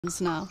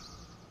now.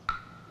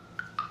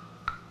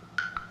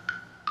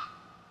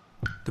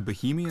 The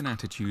bohemian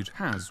attitude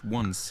has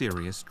one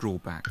serious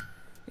drawback.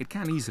 It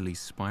can easily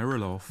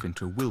spiral off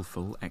into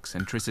willful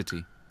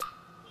eccentricity.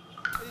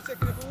 Are you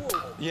taking it for a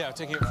walk? Yeah, I'm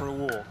taking it for a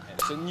walk.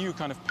 It's a new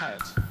kind of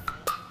pet.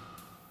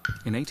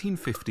 In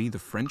 1850, the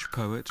French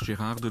poet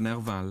Gérard de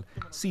Nerval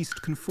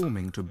ceased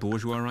conforming to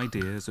bourgeois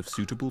ideas of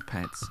suitable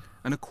pets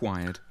and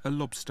acquired a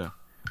lobster,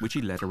 which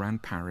he led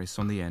around Paris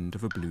on the end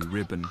of a blue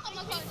ribbon. Oh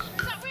my God,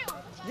 is that real?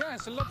 Yeah,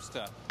 it's a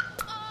lobster.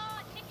 Oh,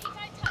 Nicky,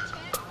 don't touch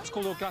it. It's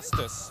called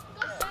Augustus.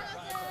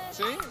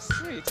 See? It's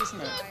sweet,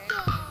 isn't it?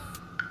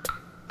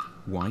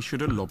 Why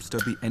should a lobster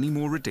be any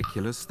more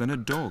ridiculous than a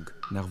dog?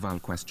 Nerval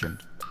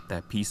questioned.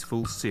 They're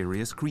peaceful,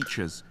 serious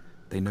creatures.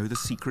 They know the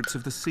secrets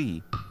of the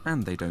sea,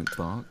 and they don't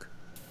bark.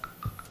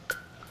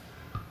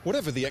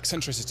 Whatever the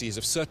eccentricities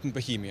of certain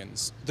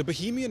bohemians, the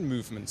bohemian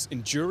movement's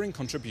enduring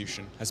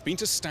contribution has been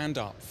to stand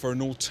up for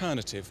an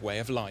alternative way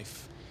of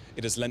life.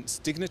 It has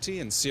lent dignity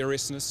and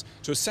seriousness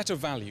to a set of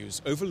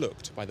values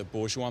overlooked by the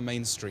bourgeois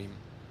mainstream.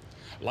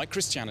 Like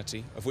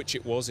Christianity, of which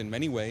it was in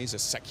many ways a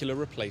secular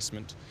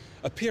replacement,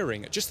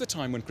 appearing at just the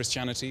time when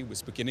Christianity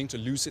was beginning to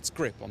lose its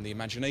grip on the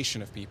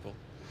imagination of people,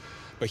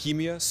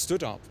 Bohemia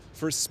stood up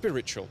for a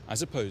spiritual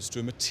as opposed to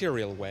a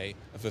material way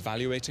of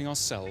evaluating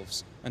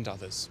ourselves and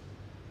others.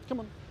 Come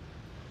on.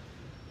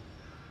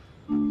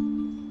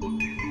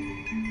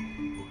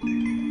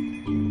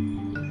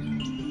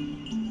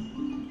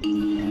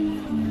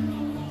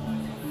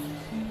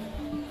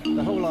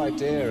 The whole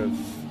idea of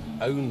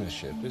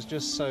ownership is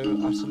just so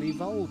utterly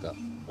vulgar.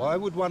 Why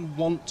would one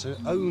want to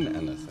own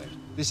anything?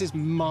 This is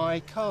my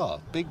car,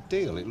 big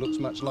deal. It looks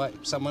much like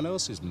someone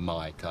else's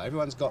my car.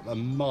 Everyone's got a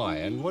my,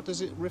 and what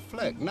does it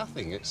reflect?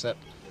 Nothing except,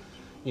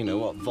 you know,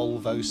 what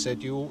Volvo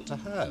said you ought to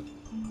have.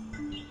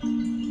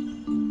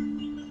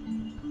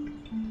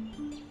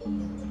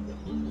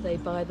 They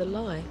buy the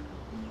lie.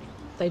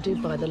 They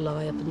do buy the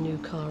lie of the new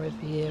car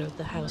every year, of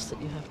the house that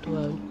you have to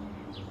own.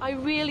 I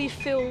really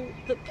feel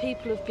that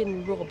people have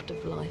been robbed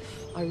of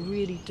life. I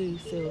really do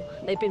feel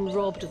they've been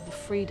robbed of the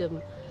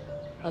freedom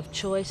of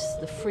choice,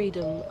 the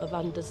freedom of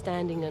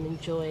understanding and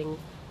enjoying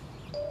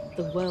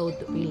the world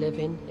that we live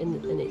in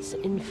its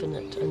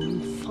infinite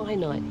and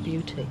finite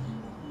beauty.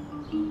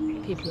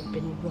 People have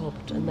been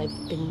robbed and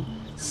they've been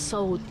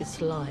sold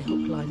this lie,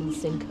 hook, line and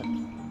sinker.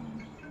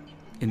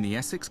 In the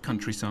Essex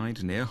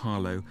countryside near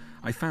Harlow,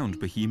 I found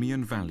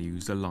bohemian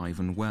values alive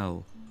and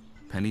well.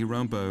 Penny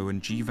Rimbaud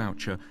and G.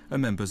 Voucher are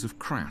members of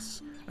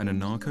Crass, an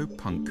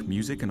anarcho-punk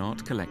music and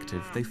art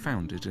collective they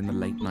founded in the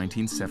late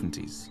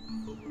 1970s.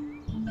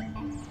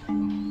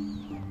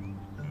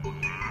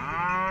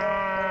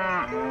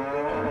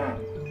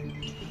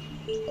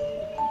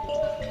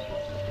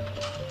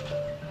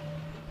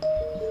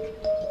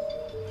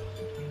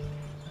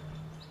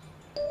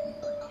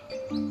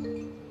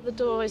 The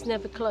door is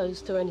never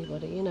closed to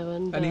anybody, you know,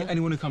 and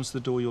Anyone who comes to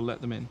the door, you'll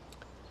let them in?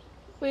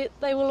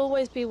 they will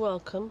always be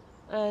welcome,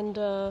 and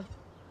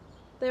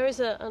there is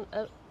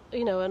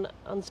an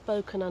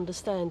unspoken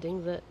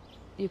understanding that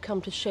you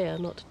come to share,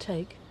 not to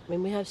take. I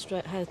mean, we have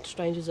had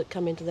strangers that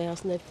come into the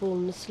house and they've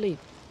fallen asleep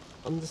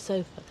on the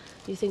sofa.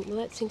 You think, well,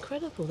 that's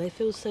incredible. They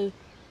feel so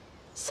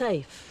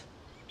safe,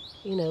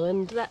 you know,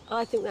 and that,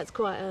 I think that's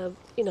quite a,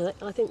 you know,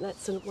 I think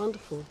that's a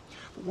wonderful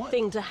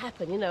thing to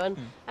happen, you know,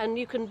 and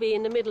you can be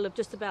in the middle of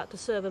just about to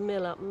serve a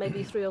meal up and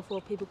maybe 3 or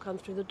 4 people come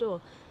through the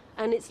door.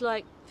 And it's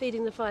like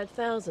feeding the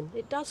 5,000.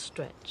 It does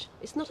stretch.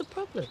 It's not a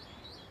problem.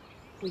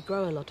 We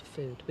grow a lot of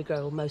food. We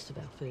grow most of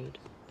our food.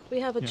 We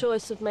have a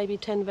choice of maybe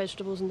 10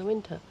 vegetables in the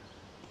winter,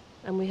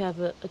 and we have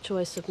a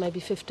choice of maybe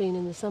 15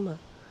 in the summer.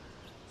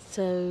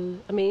 So,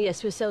 I mean,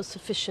 yes, we're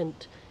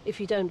self-sufficient if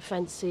you don't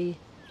fancy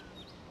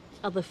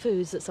other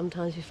foods that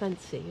sometimes you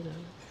fancy, you know.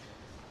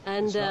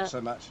 And it's not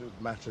so much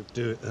a matter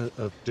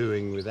of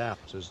doing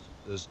without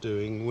as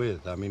doing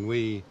with. I mean,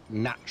 we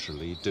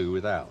naturally do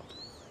without.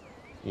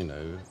 You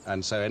know,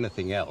 and so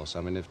anything else,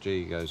 I mean, if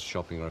G goes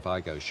shopping or if I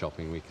go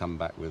shopping, we come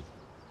back with,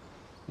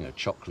 you know,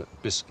 chocolate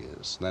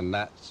biscuits, then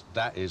that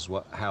is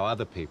how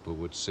other people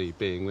would see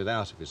being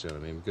without, if you see what I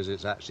mean, because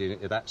it's actually,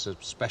 that's a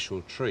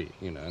special treat,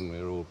 you know, and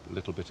we're all a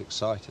little bit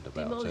excited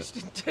about demolished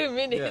it. in 2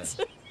 minutes.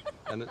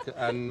 Yeah.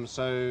 and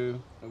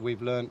so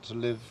we've learnt to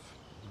live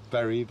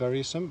very,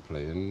 very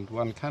simply, and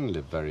one can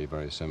live very,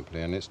 very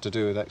simply, and it's to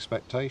do with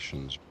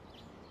expectations.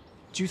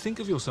 Do you think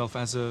of yourself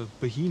as a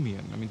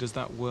bohemian? I mean, does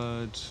that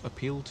word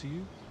appeal to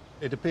you?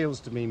 It appeals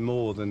to me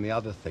more than the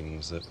other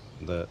things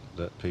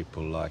that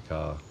people like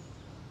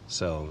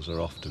ourselves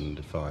are often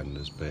defined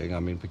as being. I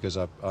mean, because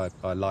I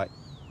like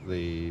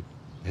the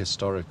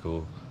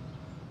historical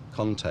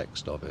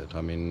context of it. I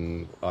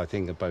mean, I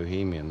think a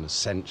bohemian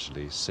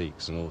essentially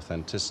seeks an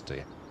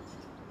authenticity.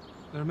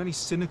 There are many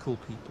cynical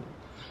people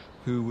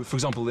who, for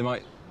example, they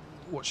might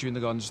watch you in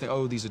the garden and just think,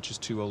 oh, these are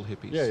just 2 old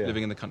hippies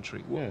living in the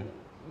country.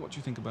 What do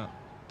you think about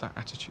that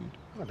attitude?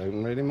 I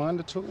don't really mind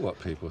at all what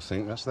people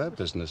think. That's their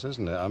business,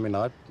 isn't it? I mean,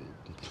 I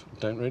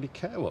don't really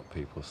care what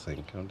people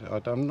think.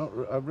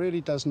 It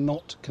really does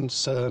not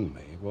concern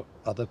me what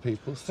other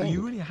people think. So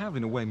you really have,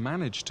 in a way,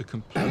 managed to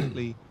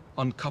completely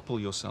uncouple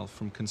yourself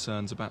from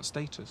concerns about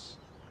status?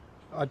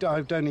 I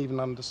don't even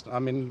understand. I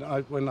mean,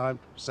 when I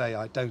say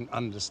I don't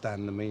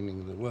understand the meaning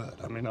of the word,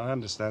 I mean, I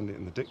understand it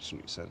in the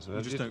dictionary sense.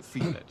 You just don't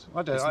feel it?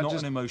 I don't. It's not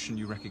an emotion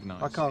you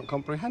recognise? I can't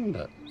comprehend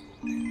it.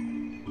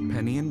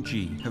 Penny and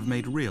G have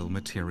made real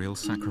material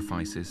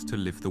sacrifices to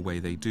live the way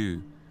they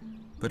do.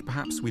 But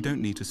perhaps we don't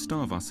need to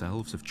starve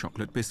ourselves of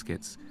chocolate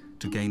biscuits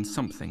to gain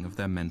something of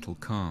their mental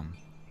calm.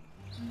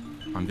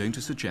 I'm going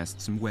to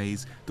suggest some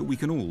ways that we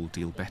can all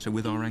deal better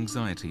with our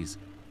anxieties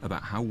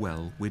about how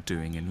well we're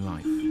doing in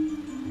life.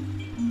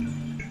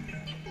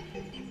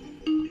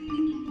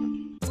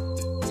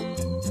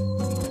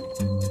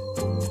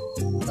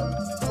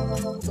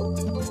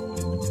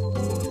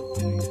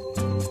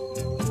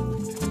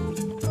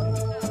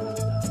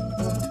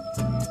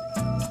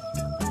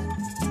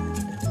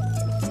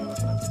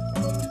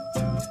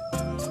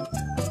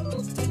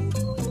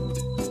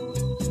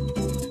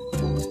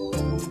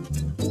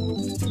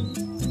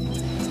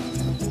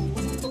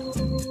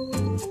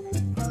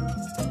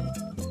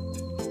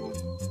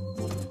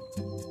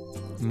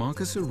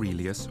 Marcus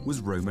Aurelius was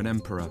Roman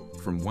emperor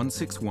from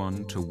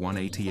 161 to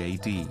 180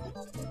 AD.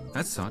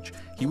 As such,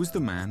 he was the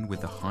man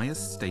with the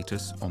highest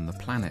status on the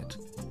planet.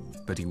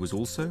 But he was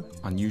also,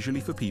 unusually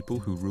for people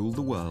who ruled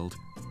the world,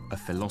 a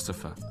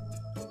philosopher.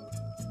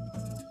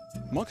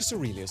 Marcus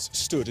Aurelius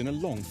stood in a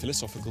long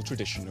philosophical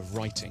tradition of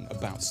writing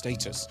about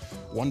status,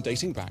 one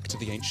dating back to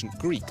the ancient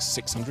Greeks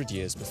 600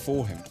 years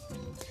before him.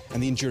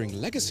 And the enduring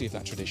legacy of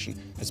that tradition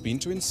has been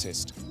to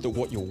insist that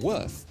what you're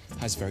worth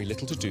has very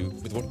little to do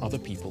with what other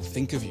people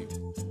think of you.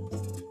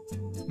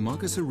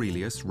 Marcus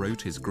Aurelius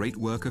wrote his great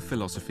work of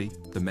philosophy,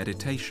 the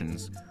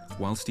Meditations,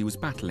 whilst he was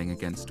battling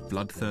against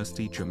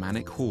bloodthirsty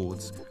Germanic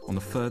hordes on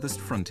the furthest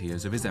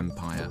frontiers of his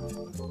empire.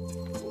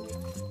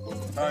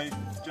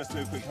 Just do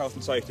a quick health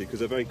and safety, because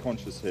they're very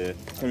conscious here.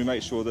 Can we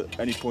make sure that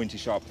any pointy,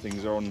 sharp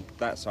things are on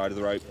that side of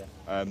the rope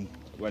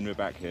when we're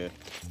back here?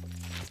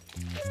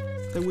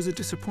 There was a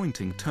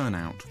disappointing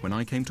turnout when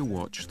I came to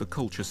watch the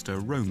Colchester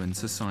Roman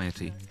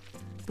Society,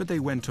 but they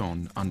went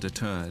on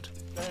undeterred.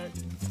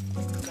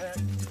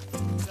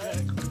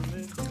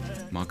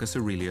 Marcus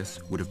Aurelius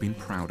would have been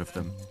proud of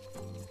them.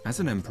 As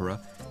an emperor,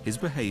 his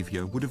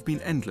behaviour would have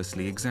been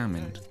endlessly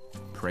examined,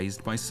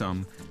 praised by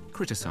some,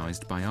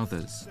 criticised by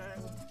others.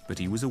 But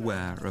he was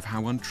aware of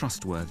how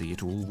untrustworthy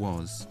it all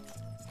was.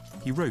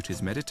 He wrote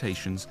his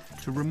Meditations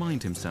to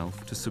remind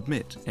himself to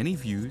submit any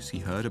views he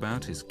heard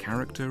about his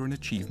character and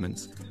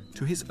achievements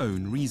to his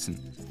own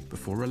reason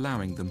before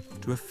allowing them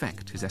to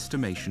affect his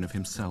estimation of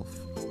himself.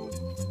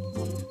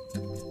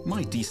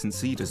 My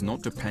decency does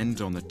not depend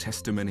on the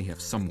testimony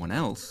of someone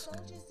else.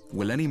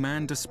 Will any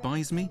man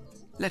despise me?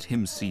 Let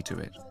him see to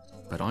it.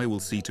 But I will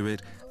see to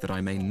it that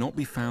I may not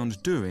be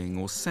found doing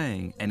or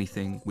saying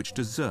anything which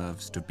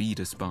deserves to be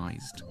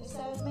despised.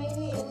 So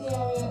mainly in the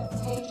area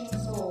of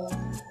Hadrian's Wall.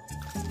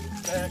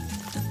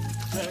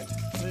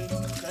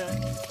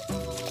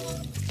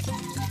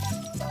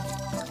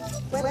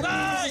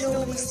 Weapons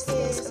normally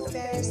spears of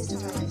various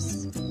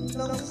types,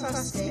 long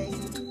thrusting,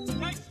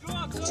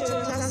 to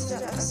cluster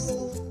a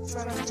small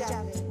thrown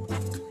javelin.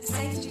 For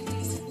safety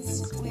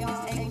reasons, we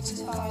aren't able to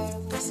fire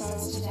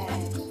missiles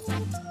today.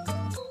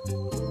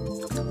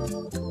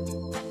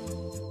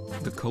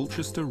 The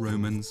Colchester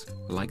Romans,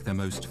 like their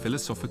most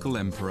philosophical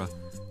emperor,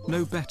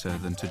 know better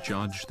than to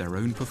judge their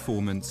own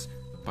performance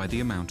by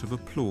the amount of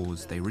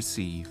applause they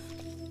receive.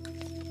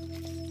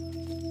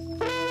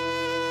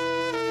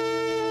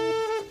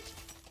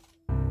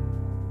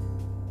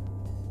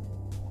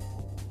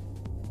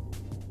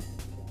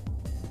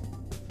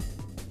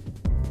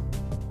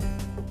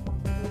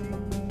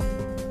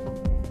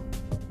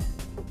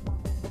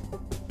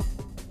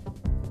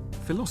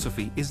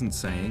 Philosophy isn't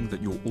saying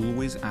that you're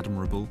always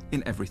admirable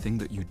in everything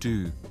that you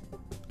do.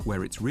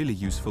 Where it's really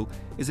useful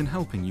is in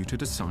helping you to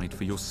decide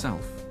for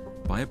yourself,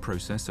 by a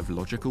process of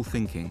logical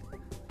thinking,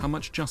 how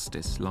much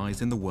justice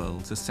lies in the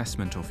world's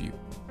assessment of you.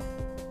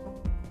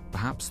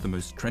 Perhaps the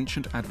most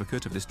trenchant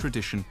advocate of this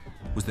tradition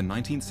was the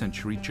 19th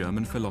century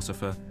German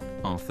philosopher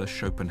Arthur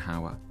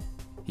Schopenhauer.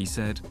 He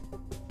said,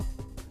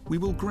 "We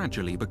will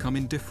gradually become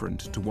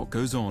indifferent to what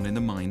goes on in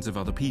the minds of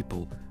other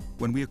people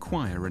when we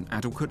acquire an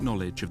adequate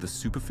knowledge of the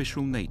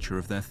superficial nature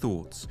of their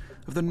thoughts,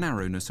 of the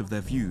narrowness of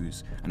their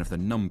views, and of the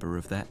number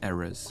of their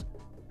errors.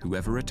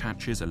 Whoever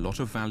attaches a lot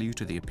of value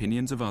to the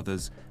opinions of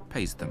others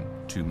pays them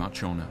too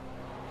much honour."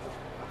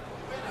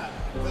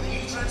 For the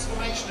youth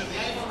transformation of the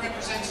Avon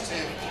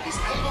representative is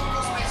Avon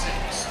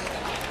Cosmetics.